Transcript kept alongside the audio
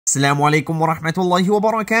السلام عليكم ورحمة الله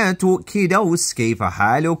وبركاته. Kiddos, كيف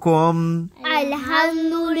حالكم?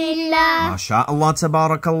 Alhamdulillah. MashaAllah,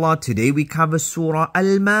 tabarakallah. Today we cover Surah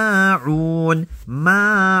al-Maun.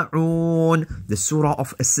 Ma'un, the Surah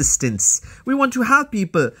of assistance. We want to help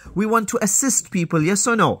people. We want to assist people, yes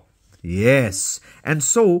or no? Yes. And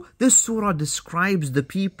so this surah describes the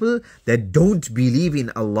people that don't believe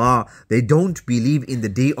in Allah. They don't believe in the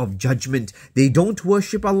day of judgment. They don't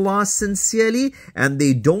worship Allah sincerely, and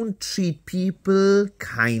they don't treat people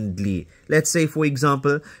kindly. Let's say, for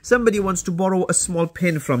example, somebody wants to borrow a small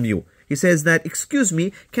pen from you. He says that, excuse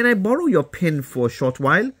me, can I borrow your pen for a short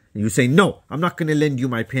while? And you say, no, I'm not going to lend you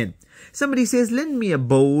my pen. Somebody says, lend me a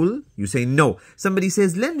bowl. You say, no. Somebody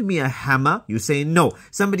says, lend me a hammer. You say, no.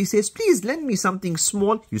 Somebody says, please lend me something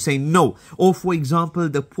small. You say, no. Or for example,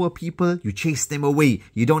 the poor people, you chase them away.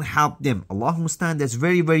 You don't help them. Allahumma stand, that's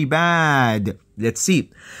very, very bad. Let's see.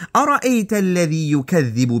 أَرَأَيْتَ الَّذِي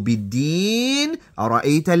يُكَذِّبُ بِالدِّينِ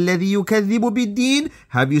أَرَأَيْتَ الَّذِي يُكَذِّبُ بِالدِّينِ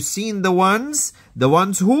Have you seen the ones? The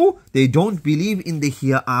ones who? They don't believe in the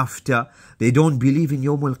hereafter. They don't believe in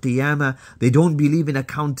Yawm al-Qiyamah. They don't believe in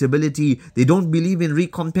accountability. They don't believe in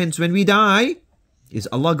recompense when we die. Is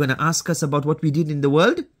Allah going to ask us about what we did in the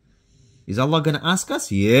world? Is Allah going to ask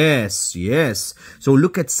us? Yes, yes. So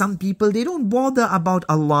look at some people, they don't bother about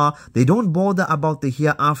Allah. They don't bother about the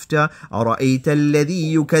hereafter. أَرَأَيْتَ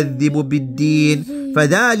الَّذِي يُكَذِّبُ بِالدِّينِ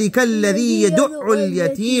فَذَلِكَ الَّذِي يَدُعُّ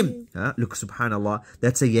الْيَتِيمِ Look, subhanallah,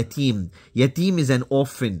 that's a yatim. Yatim is an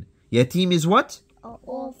orphan. Yatim is what?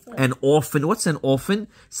 Orphan. An orphan. What's an orphan?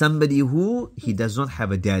 Somebody who, he does not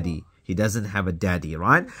have a daddy. He doesn't have a daddy,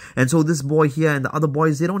 right? And so this boy here and the other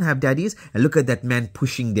boys, they don't have daddies. And look at that man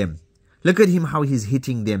pushing them. Look at him, how he's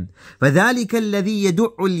hitting them. فَذَلِكَ الَّذِي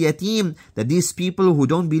يَدُعُّ الْيَتِيمِ That these people who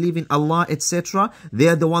don't believe in Allah, etc., they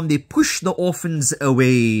are the one, they push the orphans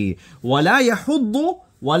away. وَلَا يَحُضُّ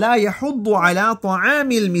عَلَىٰ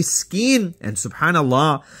طَعَامِ الْمِسْكِينِ And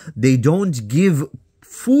subhanallah, they don't give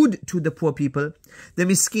food to the poor people. The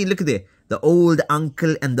miskin, look at there. The old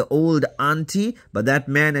uncle and the old auntie, but that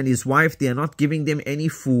man and his wife, they are not giving them any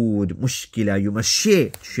food. Mushkila, you must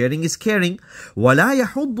share. Sharing is caring. وَلَا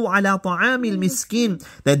يَحُضُّ عَلَىٰ طَعَامِ الْمِسْكِينِ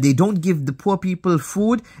That they don't give the poor people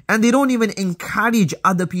food, and they don't even encourage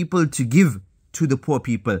other people to give to the poor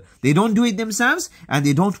people. They don't do it themselves, and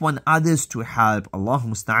they don't want others to help.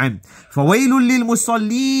 Allahumma musta'an. فَوَيْلٌ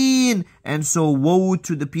لِلْمُصَلِّينَ And so woe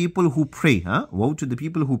to the people who pray. Woe to the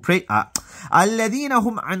people who pray. الَّذِينَ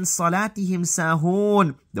هُمْ عَنْ صَلَاتِهِمْ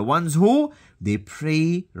سَاهُونَ The ones who, they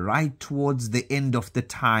pray right towards the end of the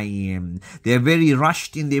time. They're very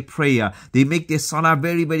rushed in their prayer. They make their salah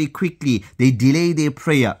very, very quickly. They delay their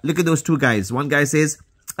prayer. Look at those two guys. One guy says,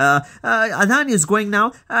 Adhan is going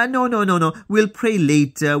now. No. We'll pray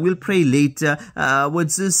later.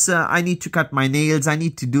 What's this? I need to cut my nails. I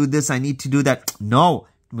need to do this. I need to do that. No.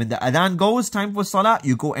 When the adhan goes, time for salah,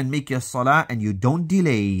 you go and make your salah and you don't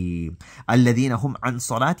delay. الَّذِينَ هُمْ عَنْ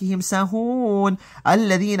صَلَاتِهِمْ سَاهُونَ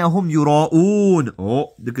الَّذِينَ هُمْ يُرَاءُونَ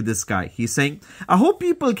Oh, look at this guy. He's saying, I hope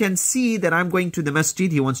people can see that I'm going to the masjid.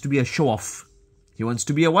 He wants to be a show-off. He wants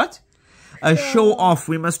to be a what? A show-off.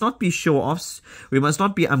 We must not be show-offs. We must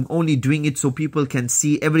not be, I'm only doing it so people can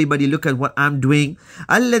see. Everybody look at what I'm doing.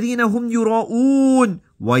 الَّذِينَ هُمْ يُرَاءُونَ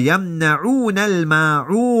وَيَمْنَعُونَ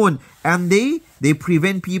الْمَاعُونَ And they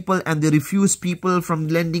prevent people and they refuse people from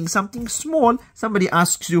lending something small. Somebody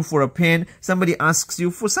asks you for a pen. Somebody asks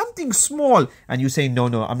you for something small. And you say, no,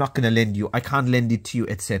 I'm not going to lend you. I can't lend it to you,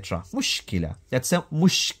 etc. Mushkila. That's a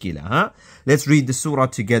mushkila. Let's read the surah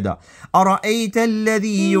together. أَرَأَيْتَ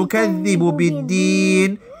الَّذِي يُكَذِّبُ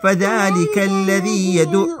بِالدِّينِ فَذَلِكَ الَّذِي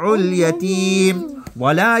يَدُعُّ الْيَتِيمِ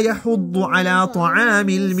وَلَا يَحُضُّ عَلَىٰ طَعَامِ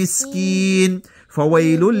الْمِسْكِينِ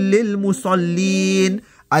فَوَيْلٌ لِلْمُصَلِّينَ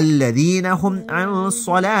الَّذِينَ هُمْ عَنْ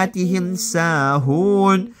صَلَاتِهِمْ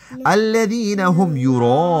سَاهُونَ الَّذِينَ هُمْ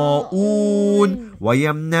يُرَاءُونَ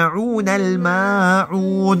وَيَمْنَعُونَ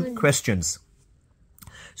الْمَاعُونَ Questions.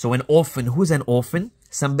 So an orphan, who's an orphan?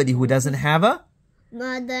 Somebody who doesn't have a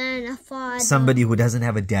mother and a father. Somebody who doesn't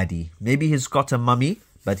have a daddy. Maybe he's got a mummy,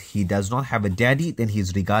 but he does not have a daddy, then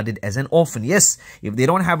he's regarded as an orphan. Yes, if they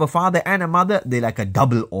don't have a father and a mother, they're like a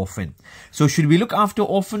double orphan. So should we look after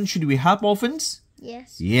orphans? Should we help orphans?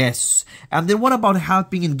 Yes. Yes. And then what about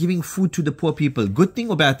helping and giving food to the poor people? Good thing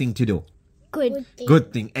or bad thing to do? Good thing.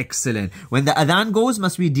 Good thing. Excellent. When the adhan goes,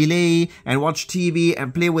 must we delay and watch TV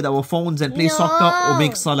and play with our phones and play soccer or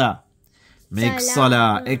make salah? Make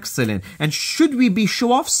salah. Excellent. And should we be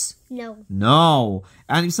show-offs? No. No.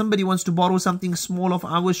 And if somebody wants to borrow something small of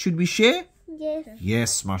ours, should we share? Yes.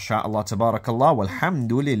 Yes. MashaAllah. Tabarakallah.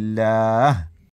 Walhamdulillah.